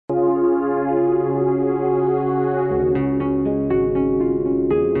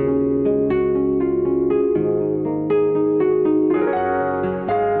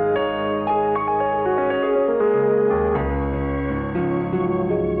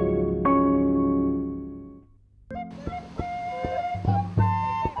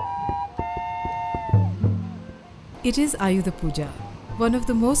It is Ayudha Puja, one of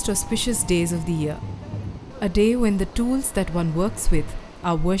the most auspicious days of the year. A day when the tools that one works with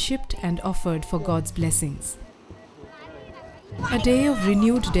are worshipped and offered for God's blessings. A day of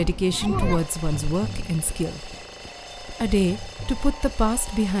renewed dedication towards one's work and skill. A day to put the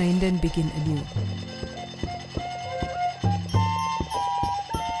past behind and begin anew.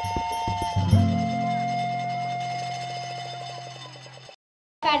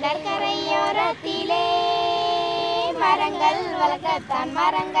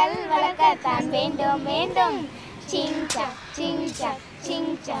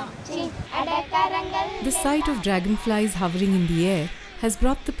 The sight of dragonflies hovering in the air has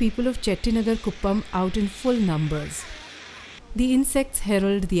brought the people of Chettinagar Kuppam out in full numbers. The insects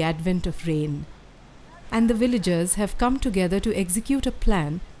herald the advent of rain, and the villagers have come together to execute a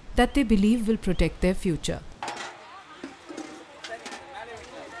plan that they believe will protect their future.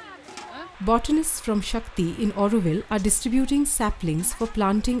 Botanists from Shakti in Auroville are distributing saplings for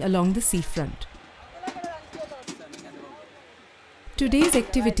planting along the seafront. Today's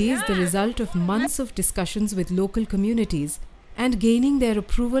activity is the result of months of discussions with local communities and gaining their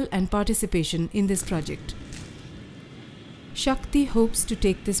approval and participation in this project. Shakti hopes to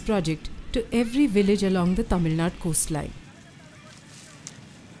take this project to every village along the Tamil Nadu coastline.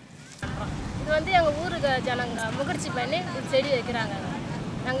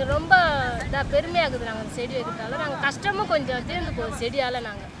 நாங்க ரொம்ப பெருமையாகுது நாங்க செடி வைக்கிறதால நாங்க கஷ்டமும் கொஞ்சம் தீர்ந்து போகுது செடியால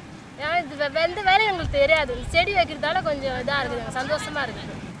நாங்க ஏன்னா இது வெந்த வேலை எங்களுக்கு தெரியாது செடி வைக்கிறதால கொஞ்சம் இதா இருக்குது சந்தோஷமா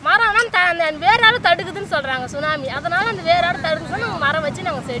இருக்குது மரம் அந்த வேறால தடுக்குதுன்னு சொல்றாங்க சுனாமி அதனால அந்த வேறால தடுக்குதுன்னு நாங்க மரம் வச்சு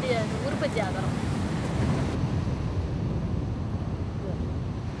நாங்க செடி உற்பத்தி ஆகறோம்.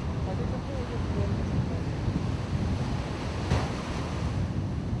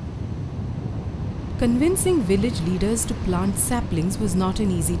 Convincing village leaders to plant saplings was not an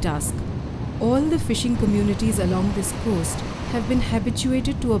easy task. All the fishing communities along this coast have been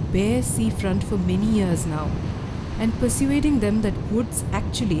habituated to a bare seafront for many years now, and persuading them that woods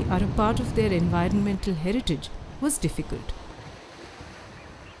actually are a part of their environmental heritage was difficult.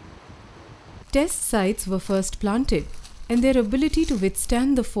 Test sites were first planted, and their ability to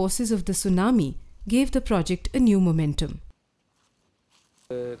withstand the forces of the tsunami gave the project a new momentum.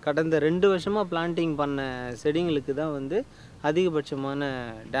 கடந்த 2 வருஷமா planting பண்ண செடிங்களுக்கு தான் வந்து அதிகபட்சமான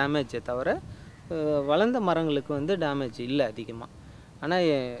damage தவிர வளர்ந்த மரங்களுக்கு வந்து டேமேஜ் இல்லை அதிகமாக. ஆனால்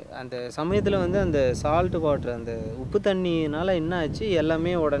அந்த சமயத்தில் வந்து அந்த சால்ட் வாட்டர் அந்த உப்பு தண்ணினால என்ன ஆச்சு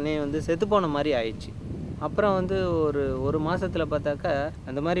எல்லாமே உடனே வந்து செத்துப்போன மாதிரி ஆயிடுச்சு. அப்புறம் வந்து ஒரு மாதத்தில் பார்த்தாக்கா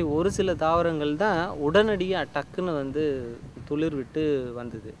அந்த மாதிரி ஒரு சில தாவரங்கள் தான் உடனடியாக டக்குன்னு வந்து துளிர் விட்டு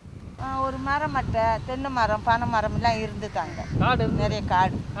வந்தது. ஒரு மரம் மட்டை தென்னை மரம் பனை மரம் எல்லாம் இருந்துட்டாங்க காடு நிறைய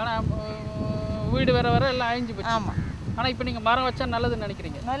காடு ஆனால் வீடு வர வர எல்லாம் அழிஞ்சு போச்சு. ஆமாம் ஆனால் இப்போ நீங்கள் மரம் வச்சா நல்லதுன்னு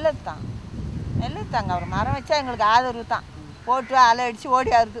நினைக்கிறீங்க? நல்லது தாங்க ஒரு மரம் வச்சா எங்களுக்கு ஆதரவு தான் போட்டு அலை அடித்து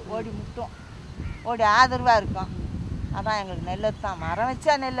ஓடி முட்டும் ஓடி ஆதரவாக இருக்கும் அதான் எங்களுக்கு நல்லது தான் மரம்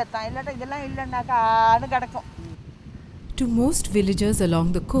வச்சா நல்லது தான் இல்லாட்டா இதெல்லாம் இல்லைன்னாக்கா ஆடு கிடக்கும். To most villagers along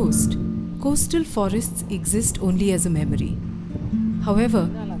the coast, coastal forests exist only as a memory. However,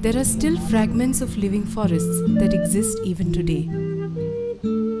 there are still fragments of living forests that exist even today.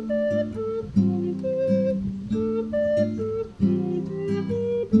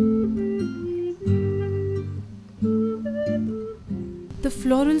 The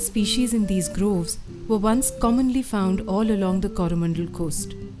floral species in these groves were once commonly found all along the Coromandel coast.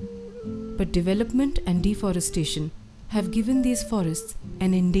 But development and deforestation have given these forests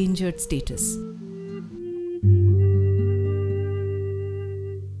an endangered status.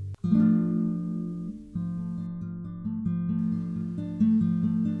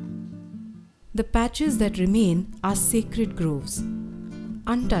 The patches that remain are sacred groves,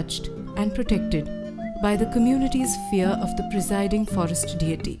 untouched and protected by the community's fear of the presiding forest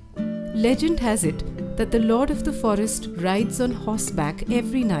deity. Legend has it that the lord of the forest rides on horseback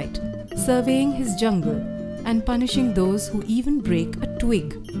every night, surveying his jungle and punishing those who even break a twig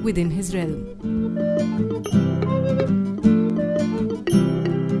within his realm.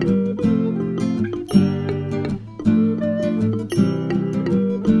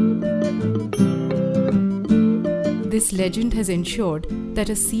 This legend has ensured that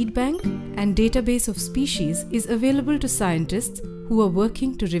a seed bank and database of species is available to scientists who are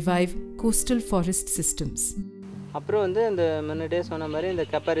working to revive coastal forest systems. அப்புறம் வந்து இந்த முன்னாடியே சொன்ன மாதிரி இந்த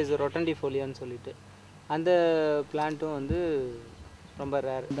கப்பரிஸ் ரொட்டண்டிஃபோலியான்னு சொல்லிட்டு அந்த பிளான்ட்டும் வந்து ரொம்ப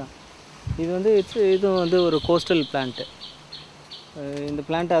ரேர் தான். இது வந்து இதுவும் வந்து ஒரு கோஸ்டல் பிளான்ட்டு. இந்த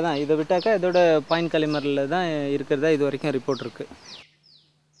பிளான்ட்டாக தான் இதை விட்டாக்கா இதோட பாயிண்ட் கலிமரில் தான் இருக்கிறதா இது வரைக்கும் ரிப்போர்ட் இருக்குது.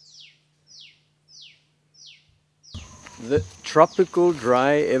 The tropical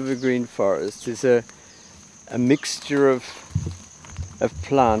dry evergreen forest is a mixture of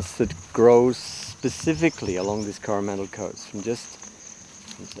plants that grows specifically along this Coromandel coast, from just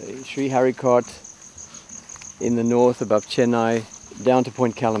say, Sri Harikot in the north above Chennai down to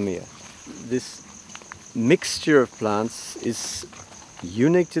Point Calamere. This mixture of plants is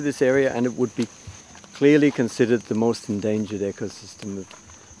unique to this area, and it would be clearly considered the most endangered ecosystem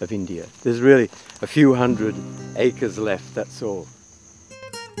of India. There's really a few hundred acres left, that's all.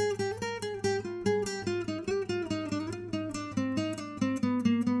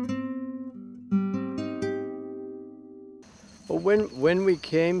 Well, when we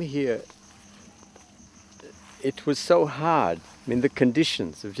came here, it was so hard. I mean, the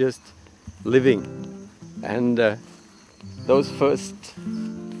conditions of just living, and those first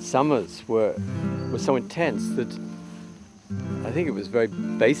summers were so intense that I think it was a very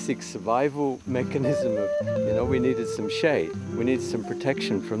basic survival mechanism of, you know, we needed some shade, we needed some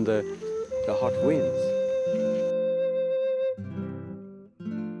protection from the hot winds.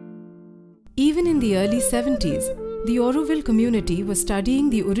 Even in the early 70s, the Auroville community was studying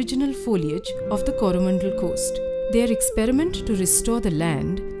the original foliage of the Coromandel coast. Their experiment to restore the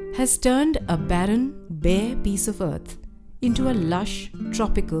land has turned a barren, bare piece of earth into a lush,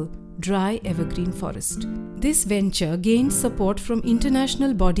 tropical, dry evergreen forest. This venture gained support from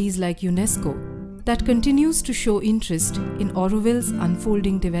international bodies like UNESCO that continues to show interest in Auroville's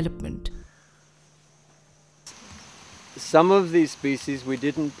unfolding development. Some of these species we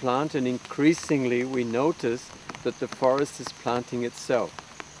didn't plant, and increasingly we notice that the forest is planting itself.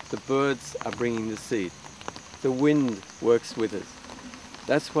 The birds are bringing the seed. The wind works with us.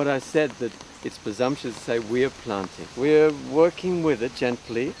 That's what I said, that it's presumptuous to say we're planting. We're working with it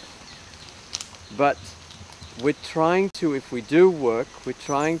gently, but we're trying to, if we do work, we're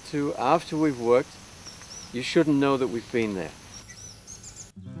trying to, after we've worked, you shouldn't know that we've been there.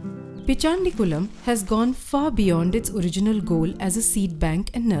 Pichandikulam has gone far beyond its original goal as a seed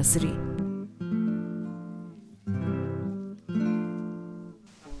bank and nursery.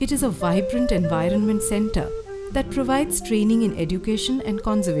 It is a vibrant environment center that provides training in education and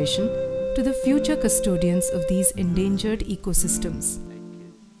conservation to the future custodians of these endangered ecosystems.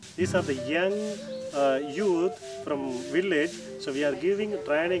 These are the young youth from village, so we are giving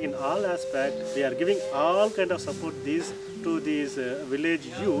training in all aspects. We are giving all kind of support to these village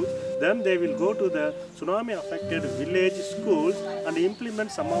youth. Then they will go to the tsunami affected village schools and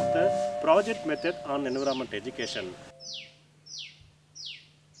implement some of the project method on environment education.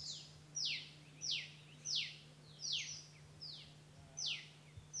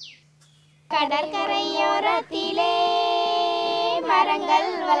 கடற்கரையோரத்திலே மரங்கள்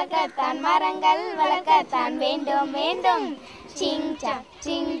வளர்க்கத்தான் வேண்டும் வேண்டும் Singh chalk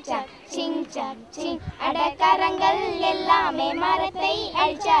Singh chalk Singh chalk Singh அடக்கரங்கள் எல்லாமே மரத்தை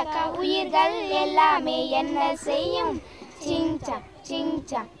அழிச்சாக்க உயிர்கள் எல்லாமே என்ன செய்யும் Singh chalk Singh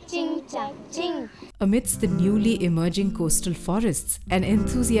chalk Singh chalk Singh. Amidst the newly emerging coastal forests and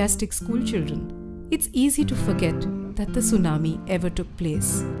enthusiastic school children, it's easy to forget that the tsunami ever took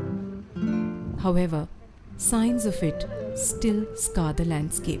place. However, signs of it still scar the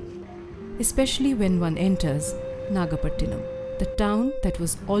landscape, especially when one enters Nagapattinam, the town that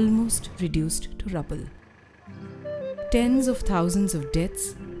was almost reduced to rubble. Tens of thousands of deaths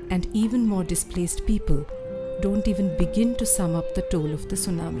and even more displaced people don't even begin to sum up the toll of the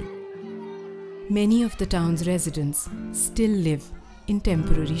tsunami. Many of the town's residents still live in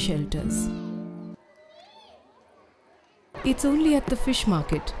temporary shelters. It's only at the fish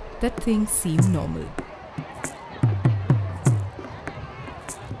market that things seem normal.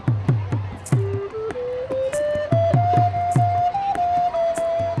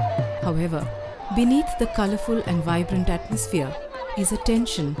 However, beneath the colorful and vibrant atmosphere is a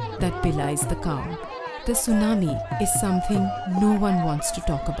tension that belies the calm. The tsunami is something no one wants to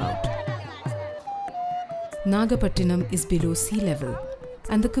talk about. Nagapattinam is below sea level,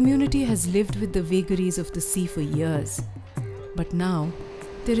 and the community has lived with the vagaries of the sea for years. But now,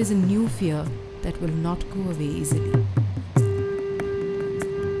 there is a new fear that will not go away easily.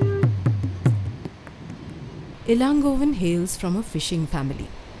 Ilangovan hails from a fishing family.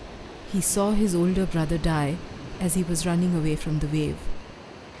 He saw his older brother die as he was running away from the wave.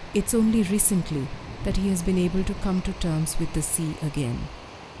 It's only recently that he has been able to come to terms with the sea again.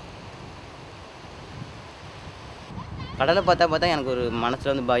 கடலை பார்த்தா எனக்கு ஒரு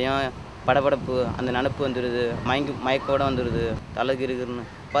மனசில் வந்து பயம், படபடப்பு, அந்த நினப்பு வந்துடுது, மயக்கோட வந்துடுது, தலைக்கு இருக்குன்னு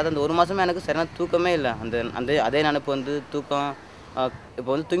பார்த்தா அந்த ஒரு மாதமே எனக்கு சரியான தூக்கமே இல்லை. அதே நினப்பு வந்து தூக்கம். இப்போ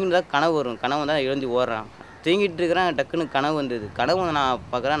வந்து தூங்கிட்டு தான் கனவு வரும். கனவு தான் எழுந்து ஓடுறேன். தூங்கிட்டு இருக்கிறேன், டக்குன்னு கனவு வந்தது. கனவு வந்து நான்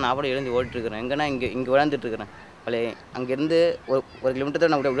பார்க்குறேன், நான் கூட எழுந்து ஓடிட்டுருக்கிறேன். எங்கன்னா இங்கே விளையாண்டுட்டுருக்கிறேன். பழைய அங்கேருந்து ஒரு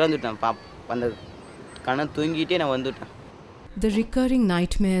கிலோமீட்டர் நான் உட்காந்துட்டேன். அந்த கண்ணை தூங்கிட்டே நான் வந்துவிட்டேன். The recurring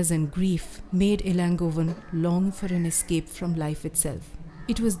nightmares and grief made Elangovan long for an escape from life itself.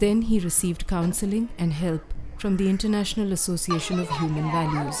 It was then he received counseling and help from the International Association of Human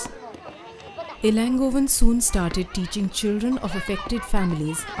Values. Elangovan soon started teaching children of affected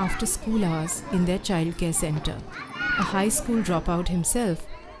families after school hours in their childcare center. A high school dropout himself,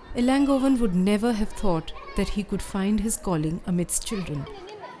 Elangovan would never have thought that he could find his calling amidst children.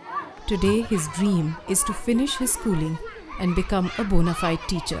 Today his dream is to finish his schooling and become a bona fide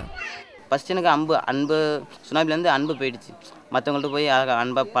teacher. First எனக்கு அன்பு சுனாமிலேருந்து அன்பு போயிடுச்சு. மற்றவங்கள்ட்ட போய்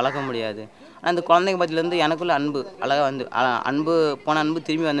அன்பாக பழக முடியாது. ஆனால் அந்த குழந்தைங்க பற்றிலேருந்து எனக்குள்ள அன்பு அழகாக வந்து அன்பு போன அன்பு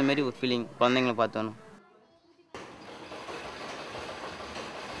திரும்பி வந்த மாரி ஒரு ஃபீலிங் குழந்தைங்கள பார்த்தோன்னு.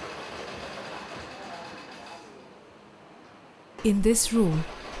 In this room,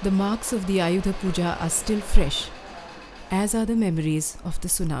 the marks of the Ayudha Puja are still fresh, as are the memories of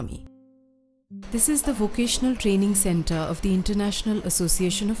the tsunami. This is the vocational training center of the International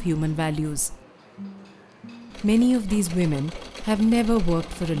Association of Human Values. Many of these women have never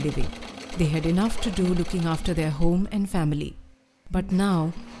worked for a living. They had enough to do looking after their home and family. But now,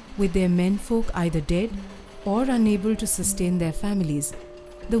 with their menfolk either dead or unable to sustain their families,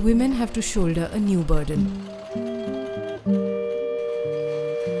 the women have to shoulder a new burden.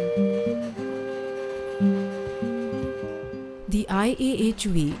 The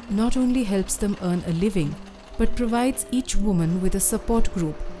IAHV not only helps them earn a living, but provides each woman with a support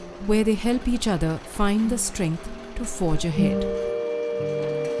group where they help each other find the strength to forge ahead.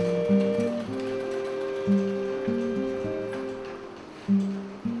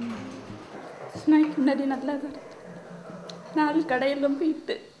 முன்னாடி நல்லா தான் நாலு கடையெல்லாம்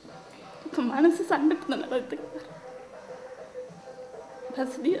போயிட்டு இப்போ மனசு சங்கட்டு நடத்துக்கு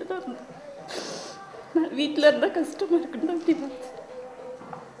வசதியாக தான் இருந்தேன். நான் வீட்டில் இருந்தால் கஷ்டமாக இருக்குன்னு அப்படி பார்த்து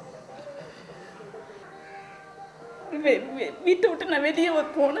வீட்டை விட்டு நான் வெளியே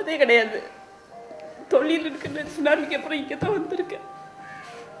போனதே கிடையாது. தொழில் இருக்குன்னு சுனாமிக்கு அப்புறம் இங்கே தான் வந்திருக்கேன்.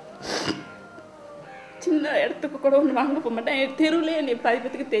 சின்ன இடத்துக்கு கூட ஒன்று வாங்க போக மாட்டேன். என் தெருவிலே என்னை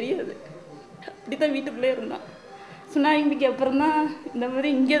பாதிப்பத்துக்கு தெரியாது. அப்படி தான் வீட்டுக்குள்ளே இருந்தான். சுனாமிக்கு அப்புறம் தான் இந்த மாதிரி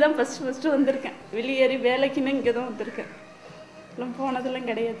இங்கே தான் ஃபஸ்ட்டு வந்திருக்கேன். வெளியேறி வேலைக்குன்னு இங்கே தான் வந்திருக்கேன். எல்லாம் போனதெல்லாம்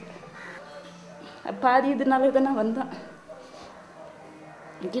கிடையாது. பாதி இதனால தான் நான் வந்தேன்.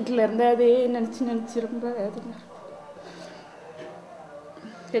 வீட்டில் இருந்தால் அதே நினச்சி ரொம்ப வேதனை.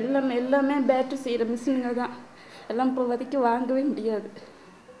 எல்லாமே பேட்டரி செய்கிற மிஷினுங்க தான். எல்லாம் இப்போ வரைக்கு வாங்கவே முடியாது.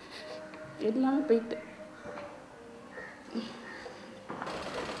 எல்லாமே போயிட்டு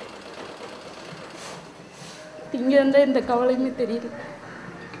இங்கே இருந்தால் இந்த கவலையுமே தெரியல.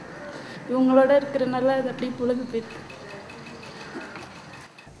 இவங்களோட இருக்கிறனால அது அப்படியே புலகு போயிருக்கு.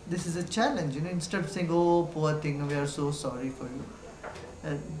 This is a challenge, instead of saying, oh, poor thing, we are so sorry for you.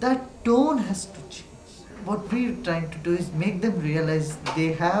 That tone has to change. What we're trying to do is make them realize they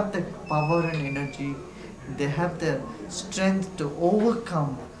have the power and energy, they have the strength to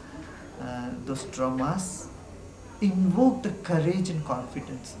overcome those traumas, invoke the courage and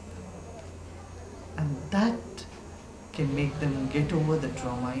confidence. And that can make them get over the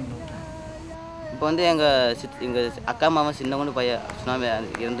trauma in no time. இப்போ வந்து எங்கள் அக்கா மாமா சின்னவங்க பையன் tsunami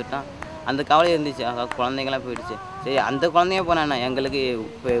இருந்துட்டான். அந்த கவலை இருந்துச்சு. குழந்தைங்களாம் போயிடுச்சு. சரி, அந்த குழந்தைங்க போனாண்ணா எங்களுக்கு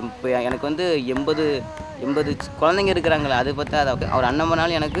இப்போ எனக்கு வந்து 80 குழந்தைங்க இருக்கிறாங்களே. அதை பற்றி அதை அவர் அண்ணன்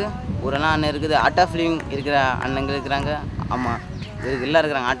போனாலும் எனக்கு ஒரு அண்ணன் இருக்குது. ஆர்ட் ஆஃப் லிவிங் இருக்கிற அண்ணங்க இருக்கிறாங்க. ஆமாம், எல்லாம்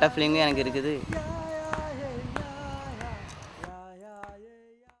இருக்கிறாங்க. ஆர்ட் ஆஃப் லிவிங்கும் எனக்கு இருக்குது.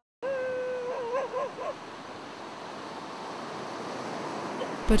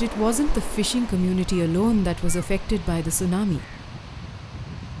 But it wasn't the fishing community alone that was affected by the tsunami.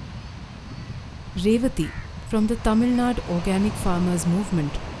 Revati, from the Tamil Nadu organic farmers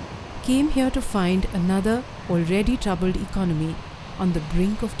movement, came here to find another already troubled economy on the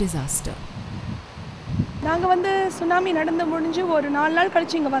brink of disaster. நாங்கள் வந்து tsunami நடந்து முடிஞ்சு ஒரு 4 நாள்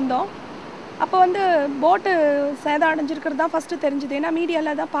கழிச்சு இங்கே வந்தோம். அப்போ வந்து போட்டு சேதம் அடைஞ்சிருக்கிறது தான் ஃபஸ்ட்டு தெரிஞ்சுது. ஏன்னா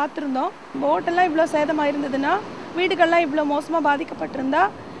மீடியாவில் தான் பார்த்துருந்தோம். போட்டெல்லாம் இவ்வளோ சேதமாக இருந்ததுன்னா, வீடுகள்லாம் இவ்வளோ மோசமாக பாதிக்கப்பட்டிருந்தா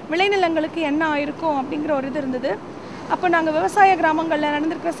விளைநிலங்களுக்கு என்ன ஆயிருக்கும் அப்படிங்கிற ஒரு இது இருந்தது. அப்போ நாங்கள் விவசாய கிராமங்களில்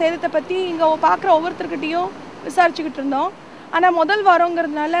நடந்திருக்கிற சேதத்தை பற்றி இங்கே பார்க்குற ஒவ்வொருத்தர்கிட்டையும் விசாரிச்சுக்கிட்டு இருந்தோம். ஆனால் முதல்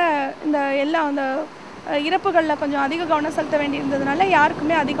வாரங்கிறதுனால இந்த எல்லாம் அந்த இறப்புகளில் கொஞ்சம் அதிக கவனம் செலுத்த வேண்டியிருந்ததுனால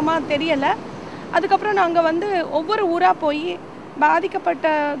யாருக்குமே அதிகமாக தெரியலை. அதுக்கப்புறம் நாங்கள் வந்து ஒவ்வொரு ஊராக போய் பாதிக்கப்பட்ட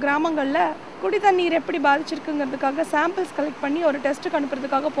கிராமங்களில் குடி தண்ணீர் எப்படி பாதிச்சிருக்குங்கிறதுக்காக சாம்பிள்ஸ் கலெக்ட் பண்ணி ஒரு டெஸ்ட்டுக்கு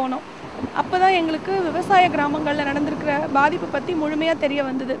அனுப்புறதுக்காக போனோம். அப்போ தான் எங்களுக்கு விவசாய கிராமங்களில் நடந்திருக்கிற பாதிப்பு பற்றி முழுமையாக தெரிய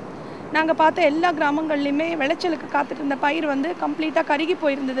வந்தது. நாங்கள் பார்த்த எல்லா கிராமங்கள்லையுமே விளைச்சலுக்கு காத்துட்டு இருந்த பயிர் வந்து கம்ப்ளீட்டாக கருகி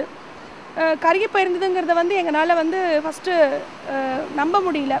போயிருந்தது. கருகி போயிருந்ததுங்கிறத வந்து எங்களால் வந்து ஃபஸ்ட்டு நம்ப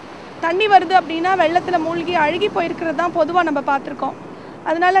முடியல. தண்ணி வருது அப்படின்னா வெள்ளத்தில் மூழ்கி அழுகி போயிருக்கிறது தான் பொதுவாக நம்ம பார்த்துருக்கோம்.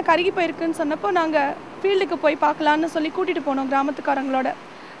 அதனால் கருகி போயிருக்குன்னு சொன்னப்போ நாங்கள் ஃபீல்டுக்கு போய் பார்க்கலான்னு சொல்லி கூட்டிகிட்டு போனோம் கிராமத்துக்காரங்களோட.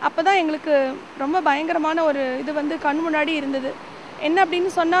 அப்போ தான் எங்களுக்கு ரொம்ப பயங்கரமான ஒரு இது வந்து கண் முன்னாடி இருந்தது. என்ன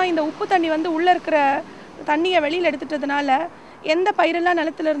அப்படின்னு சொன்னால், இந்த உப்பு தண்ணி வந்து உள்ளே இருக்கிற தண்ணியை வெளியில் எடுத்துட்டதுனால எந்த பயிரெல்லாம்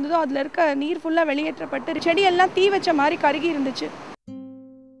நிலத்தில் இருந்ததோ அதில் இருக்க நீர் ஃபுல்லாக வெளியேற்றப்பட்டு செடியெல்லாம் தீ வச்ச மாதிரி கருகி இருந்துச்சு.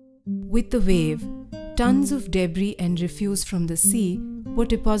 With the wave, tons of debris and refuse from the sea were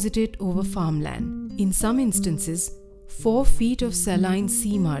deposited over farmland. In some instances, 4 feet of saline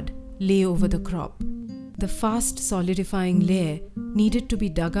sea mud lay over the crop. The fast solidifying layer needed to be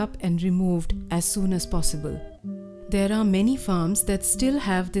dug up and removed as soon as possible. There are many farms that still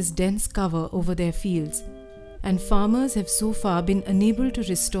have this dense cover over their fields, and farmers have so far been unable to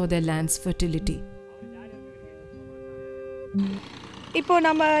restore their land's fertility. இப்போ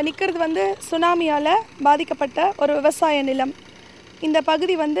நம்ம நிற்கிறது வந்து சுனாமியால் பாதிக்கப்பட்ட ஒரு விவசாய நிலம். இந்த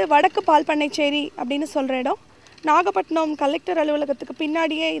பகுதி வந்து வடக்கு பால்பண்ணைச்சேரி அப்படின்னு சொல்கிற இடம். நாகப்பட்டினம் கலெக்டர் அலுவலகத்துக்கு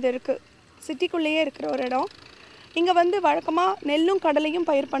பின்னாடியே இது இருக்குது. சிட்டிக்குள்ளேயே இருக்கிற ஒரு இடம். இங்கே வந்து வழக்கமாக நெல்லும் கடலையும்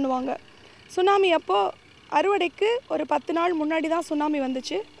பயிர் பண்ணுவாங்க. சுனாமி அப்போது அறுவடைக்கு ஒரு 10 நாள் முன்னாடி தான் சுனாமி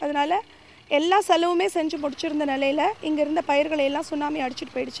வந்துச்சு. அதனால் எல்லா செலவுமே செஞ்சு முடிச்சிருந்த நிலையில் இங்கே இருந்த பயிர்களை எல்லாம் சுனாமி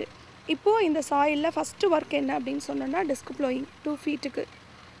அடிச்சிட்டு போயிடுச்சு. இப்போது இந்த சாயிலில் ஃபஸ்ட்டு ஒர்க் என்ன அப்படின்னு சொன்னோன்னா disk blowing 2 ஃபீட்டுக்கு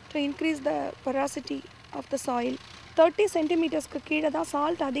to increase the porosity of the soil. 30 சென்டிமீட்டர்ஸ்க்கு கீழே தான்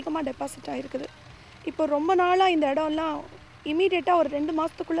சால்ட் அதிகமாக டெபாசிட் ஆகிருக்குது. இப்போ ரொம்ப நாளாக இந்த இடம்லாம் இமீடியட்டாக ஒரு 2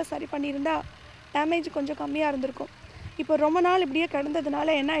 மாதத்துக்குள்ளே சரி பண்ணியிருந்தா டேமேஜ் கொஞ்சம் கம்மியாக இருந்திருக்கும். இப்போ ரொம்ப நாள் இப்படியே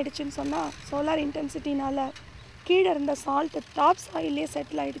கிடந்ததுனால என்ன ஆயிடுச்சுன்னு சொன்னால், சோலார் இன்டென்சிட்டினால் கீழே இருந்த சால்ட்டு டாப் சாயிலே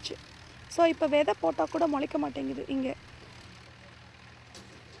செட்டில் ஆகிடுச்சு. ஸோ இப்போ விதை போட்டால் கூட முளைக்க மாட்டேங்குது. இங்கே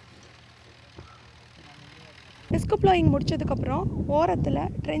டிஸ்க் ப்ளோயிங் முடிச்சதுக்கப்புறம் ஓரத்தில்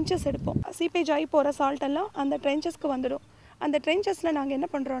ட்ரென்ச்சஸ் எடுப்போம். சீப்பேஜ் ஆகி போகிற சால்ட்டெல்லாம் அந்த ட்ரென்ச்சஸ்க்கு வந்துடும். அந்த ட்ரென்ச்சஸில் நாங்கள் என்ன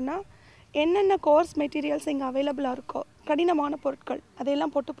பண்ணுறோன்னா, என்னென்ன கோர்ஸ் மெட்டீரியல்ஸ் இங்கே அவைலபிளாக இருக்கோ, கடினமான பொருட்கள்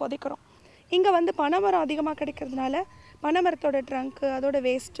அதையெல்லாம் போட்டு புதைக்கிறோம். இங்கே வந்து பனைமரம் அதிகமாக கிடைக்கிறதுனால பனைமரத்தோட ட்ரங்க்கு, அதோட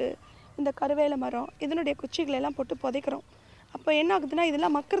வேஸ்ட்டு, இந்த கருவேல மரம் இதனுடைய குச்சிகளெல்லாம் போட்டு புதைக்கிறோம். அப்போ என்ன ஆகுதுன்னா,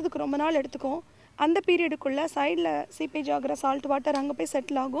 இதெல்லாம் மக்கிறதுக்கு ரொம்ப நாள் எடுத்துக்கும். அந்த பீரியடுக்குள்ளே சைடில் சீப்பேஜ் ஆகிற சால்ட் வாட்டர் அங்கே போய்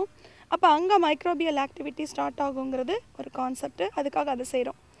செட்டில் ஆகும். அப்போ அங்கே மைக்ரோபியல் ஆக்டிவிட்டி ஸ்டார்ட் ஆகுங்கிறது ஒரு கான்செப்ட்டு. அதுக்காக அதை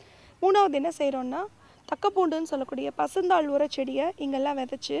செய்கிறோம். 3வது என்ன செய்கிறோன்னா, தக்கப்பூண்டுன்னு சொல்லக்கூடிய பசுந்தாள் உர செடியை இங்கெல்லாம்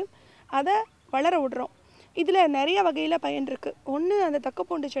விதைச்சி அதை வளர விடுறோம். இதில் நிறைய வகையில் பயன் இருக்குது. ஒன்று, அந்த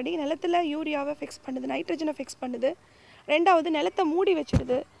தக்கப்பூண்டு செடி நிலத்தில் யூரியாவை ஃபிக்ஸ் பண்ணுது, நைட்ரஜனை ஃபிக்ஸ் பண்ணுது. 2வது, நிலத்தை மூடி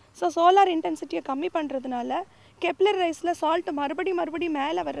வச்சிடுது. ஸோ சோலார் இன்டென்சிட்டியை கம்மி பண்ணுறதுனால கெப்லர் ரைஸில் சால்ட்டு மறுபடியும்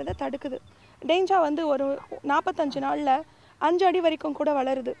மேலே வர்றதை தடுக்குது. டேஞ்சா வந்து ஒரு 45 நாளில் 5 அடி வரைக்கும் கூட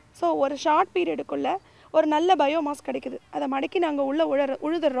வளருது. ஸோ ஒரு ஷார்ட் பீரியடுக்குள்ளே ஒரு நல்ல பயோமாஸ் கிடைக்குது. அதை மடக்கி நாங்கள் உள்ளே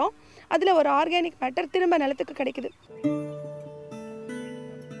உழுதுறோம். அதில் ஒரு ஆர்கானிக் மேட்டர் திரும்ப நிலத்துக்கு கிடைக்குது.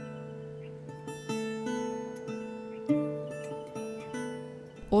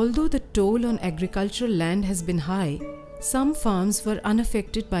 Although the toll on agricultural land has been high, some farms were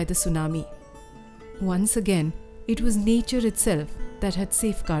unaffected by the tsunami. Once again, it was nature itself that had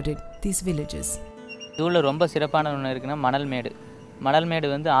safeguarded these villages. இதில் ரொம்ப சிறப்பான ஒன்று இருக்குன்னா மணல் மேடு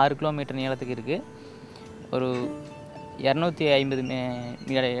வந்து 6 கிலோமீட்டர் நீளத்துக்கு இருக்குது. ஒரு 250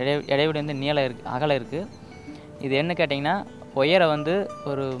 இடைவெளி வந்து அகலம் இருக்குது. இது என்ன கேட்டிங்கன்னா, உயரம் வந்து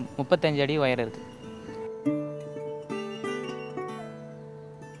ஒரு 35 அடி உயரம் இருக்குது.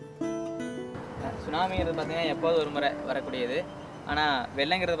 சுனாமிங்கிறது பார்த்திங்கன்னா எப்போது ஒரு முறை வரக்கூடியது. ஆனால்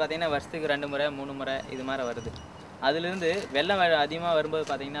வெள்ளங்கிறது பார்த்திங்கன்னா வருஷத்துக்கு 2 முறை 3 முறை இது மாதிரி வருது. அதுலேருந்து வெள்ளம் அதிகமாக வரும்போது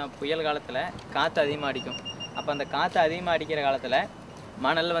பார்த்திங்கன்னா புயல் காலத்தில் காற்று அதிகமாக அடிக்கும். அப்போ அந்த காற்று அதிகமாக அடிக்கிற காலத்தில்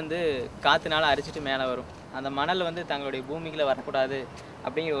மணல் வந்து காற்றுனால அரிச்சிட்டு மேலே வரும். அந்த மணல் வந்து தங்களுடைய பூமிக்குள்ளே வரக்கூடாது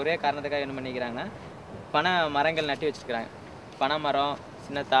அப்படிங்கிற ஒரே காரணத்துக்காக என்ன பண்ணிக்கிறாங்கன்னா, பனை மரங்கள் நட்டி வச்சுருக்கிறாங்க. பனை மரம்,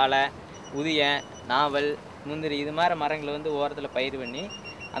 சின்ன தாழை, உதியன், நாவல், முந்திரி இது மாதிரி மரங்களை வந்து ஓரத்தில் பயிர் பண்ணி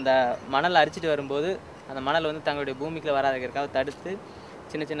அந்த மணல் அரிச்சிட்டு வரும்போது அந்த மணல் வந்து தங்களுடைய பூமிக்குள்ளே வராதுக்கிறதுக்காக தடுத்து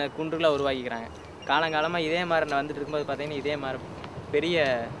சின்ன சின்ன குன்றுகளை உருவாக்கிக்கிறாங்க. காலங்காலமாக இதே மாதிரி வந்துட்டு இருக்கும்போது பார்த்திங்கன்னா இதே மாதிரி பெரிய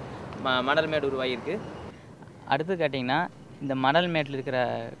மணல் மேடு உருவாகிருக்கு. அடுத்து கேட்டிங்கன்னா, இந்த மணல் மேட்டில் இருக்கிற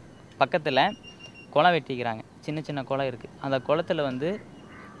பக்கத்தில் குளம் வெட்டிக்கிறாங்க. சின்ன சின்ன குளம் இருக்குது. அந்த குளத்தில் வந்து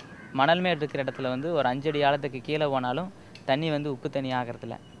மணல் மேடு இருக்கிற இடத்துல வந்து ஒரு 5 அடி ஆழத்துக்கு கீழே போனாலும் தண்ணி வந்து உப்பு தண்ணி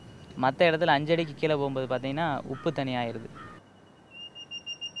ஆகிறதில்ல. மற்ற இடத்துல 5 அடிக்கு கீழே போகும்போது பார்த்திங்கன்னா உப்பு தண்ணி ஆகிடுது.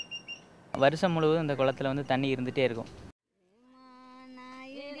 வருஷம் முழுவதும் இந்த குளத்தில் வந்து தண்ணி இருந்துகிட்டே இருக்கும்.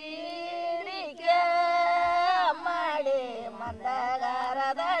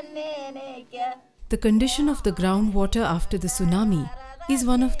 The condition of the groundwater after the tsunami is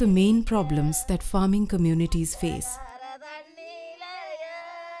one of the main problems that farming communities face.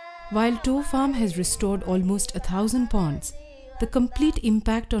 While Toe Farm has restored almost 1,000 ponds, the complete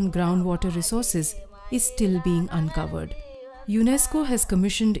impact on groundwater resources is still being uncovered. UNESCO has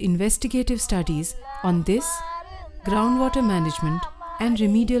commissioned investigative studies on this, groundwater management and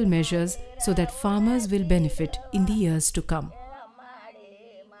remedial measures so that farmers will benefit in the years to come.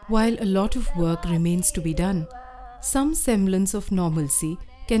 While a lot of work remains to be done, some semblance of normalcy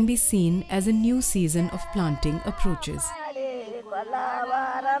can be seen as a new season of planting approaches.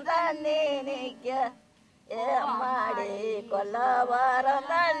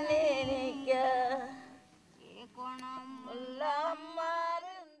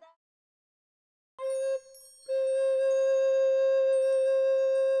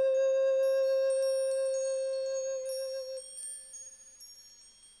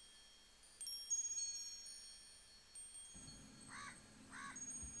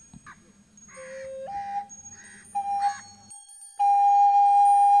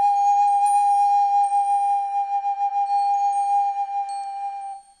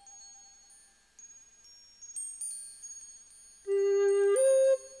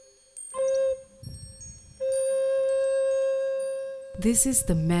 This is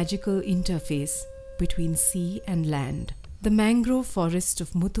the magical interface between sea and land. The mangrove forests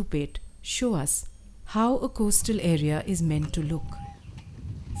of Muthupet show us how a coastal area is meant to look.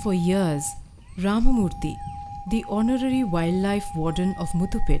 For years, Ramamurthy, the honorary wildlife warden of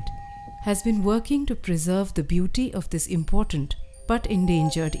Muthupet, has been working to preserve the beauty of this important but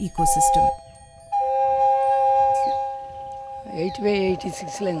endangered ecosystem.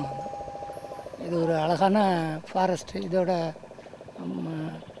 86 இது ஒரு அழகான forest. இதோட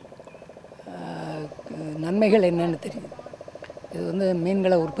நன்மைகள் என்னன்னு தெரியுது. இது வந்து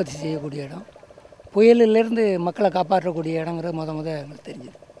மீன்களை உற்பத்தி செய்யக்கூடிய இடம், புயலிலிருந்து மக்களை காப்பாற்றக்கூடிய இடங்கிறது எங்களுக்கு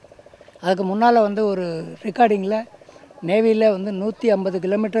தெரிஞ்சுது. அதுக்கு முன்னால் வந்து ஒரு ரெக்கார்டிங்கில் நேவியில் வந்து 150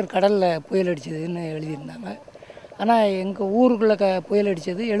 கிலோமீட்டர் கடலில் புயல் அடிச்சதுன்னு எழுதியிருந்தாங்க. ஆனால் எங்கள் ஊருக்குள்ளே புயல்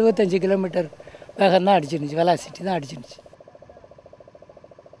அடித்தது 75 கிலோமீட்டர் வேகம் தான் அடிச்சிருந்துச்சு, வெலாசிட்டி தான் அடிச்சிருந்துச்சு.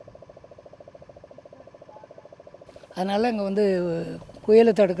 அதனால் இங்கே வந்து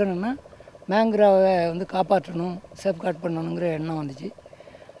புயலை தடுக்கணுன்னா மேங்க்ரோவை வந்து காப்பாற்றணும், சேஃப்கார்ட் பண்ணணுங்கிற எண்ணம் வந்துச்சு.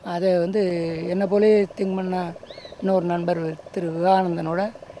 அதை வந்து என்னை போலே திங்க் பண்ண இன்னொரு நண்பர் திரு விவேகானந்தனோட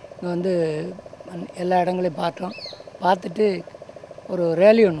இங்கே வந்து எல்லா இடங்களையும் பார்த்துட்டு ஒரு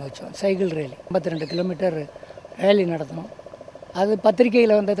ரேலி ஒன்று வச்சோம், சைக்கிள் ரேலி. 52 கிலோமீட்டர் ரேலி நடத்தணும். அது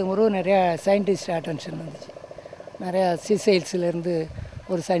பத்திரிகையில் வந்ததுக்கு ஒரு நிறையா சயின்டிஸ்ட் அட்டென்ஷன் வந்துச்சு. நிறையா சீசைல்ஸ்லேருந்து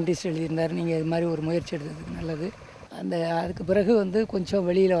ஒரு சயின்டிஸ்ட் எழுதியிருந்தார், நீங்கள் இது மாதிரி ஒரு முயற்சி எடுத்ததுக்கு நல்லது. அதுக்கு பிறகு வந்து கொஞ்சம்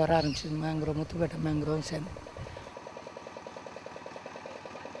வெளியில் வர ஆரம்பிச்சிது மேங்க்ரோவ், முத்துப்பேட்டை மேங்க்ரோவும் சேர்ந்து.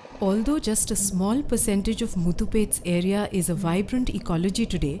 Although just a small percentage of Muthupet's area is a vibrant ecology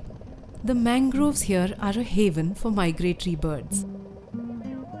today, the mangroves here are a haven for migratory birds.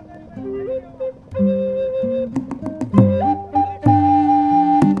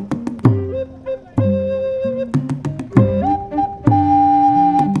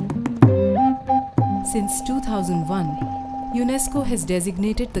 Since 2001, UNESCO has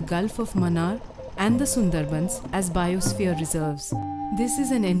designated the Gulf of Mannar and the Sundarbans as biosphere reserves. This is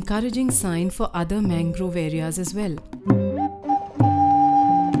an encouraging sign for other mangrove areas as well.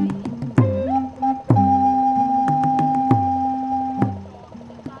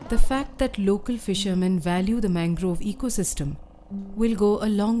 The fact that local fishermen value the mangrove ecosystem will go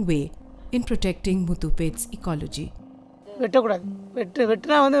a long way in protecting Muthupet's ecology. வெட்டக்கூடாது.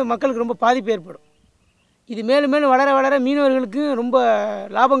 வெட்டினா வந்து மக்களுக்கு ரொம்ப பாதிப்பு ஏற்படும். இது மேலும் மேலும் வளர வளர மீனவர்களுக்கு ரொம்ப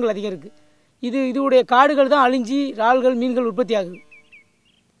லாபங்கள் அதிகம் இருக்குது. இதுடைய காடுகள் தான் அழிஞ்சி இறால்கள் மீன்கள் உற்பத்தி ஆகுது.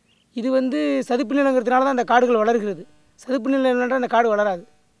 இது வந்து சதுப்பு நிலங்கிறதுனால தான் அந்த காடுகள் வளர்கிறது. சதுப்பு நிலம் இல்லைன்னா அந்த காடு வளராது.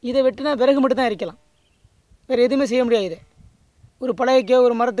 இதை வெட்டினா விறகு மட்டும் தான் எரிக்கலாம், வேறு எதுவுமே செய்ய முடியாது. இதை ஒரு பலகைக்கோ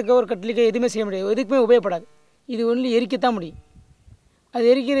ஒரு மரத்துக்கோ ஒரு கட்டிலிக்கோ எதுவுமே செய்ய முடியாது, எதுக்குமே உபயோகப்படாது. இது ஒன்லி எரிக்கத்தான் முடியும். அது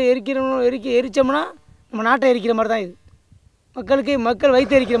எரிச்சோம்னா நம்ம நாட்டை எரிக்கிற மாதிரி தான் இது. மக்கள்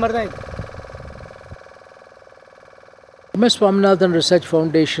வயிற்று எரிக்கிற மாதிரி தான் இது. MS Swaminathan Research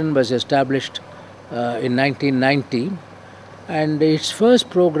Foundation was established in 1990, and its first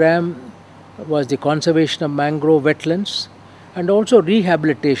program was the conservation of mangrove wetlands and also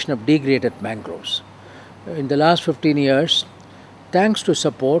rehabilitation of degraded mangroves. In the last 15 years, thanks to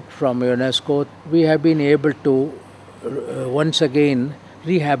support from UNESCO, we have been able to once again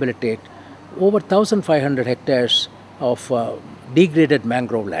rehabilitate over 1,500 hectares of degraded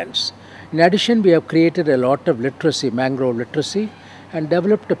mangrove lands. In addition, we have created a lot of literacy, mangrove literacy, and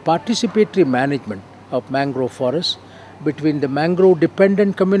developed a participatory management of mangrove forests between the mangrove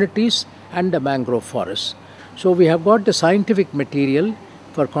dependent communities and the mangrove forests. So we have got the scientific material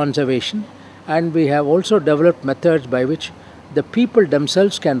for conservation, and we have also developed methods by which the people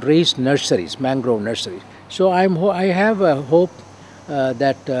themselves can raise nurseries, mangrove nurseries. So I have a hope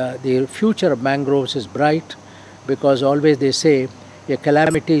that the future of mangroves is bright, because always they say a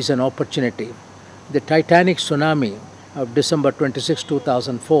calamity is an opportunity. The Titanic tsunami of December 26,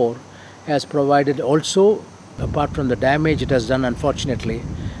 2004 has provided also, apart from the damage it has done unfortunately,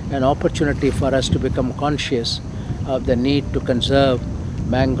 an opportunity for us to become conscious of the need to conserve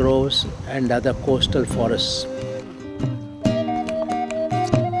mangroves and other coastal forests.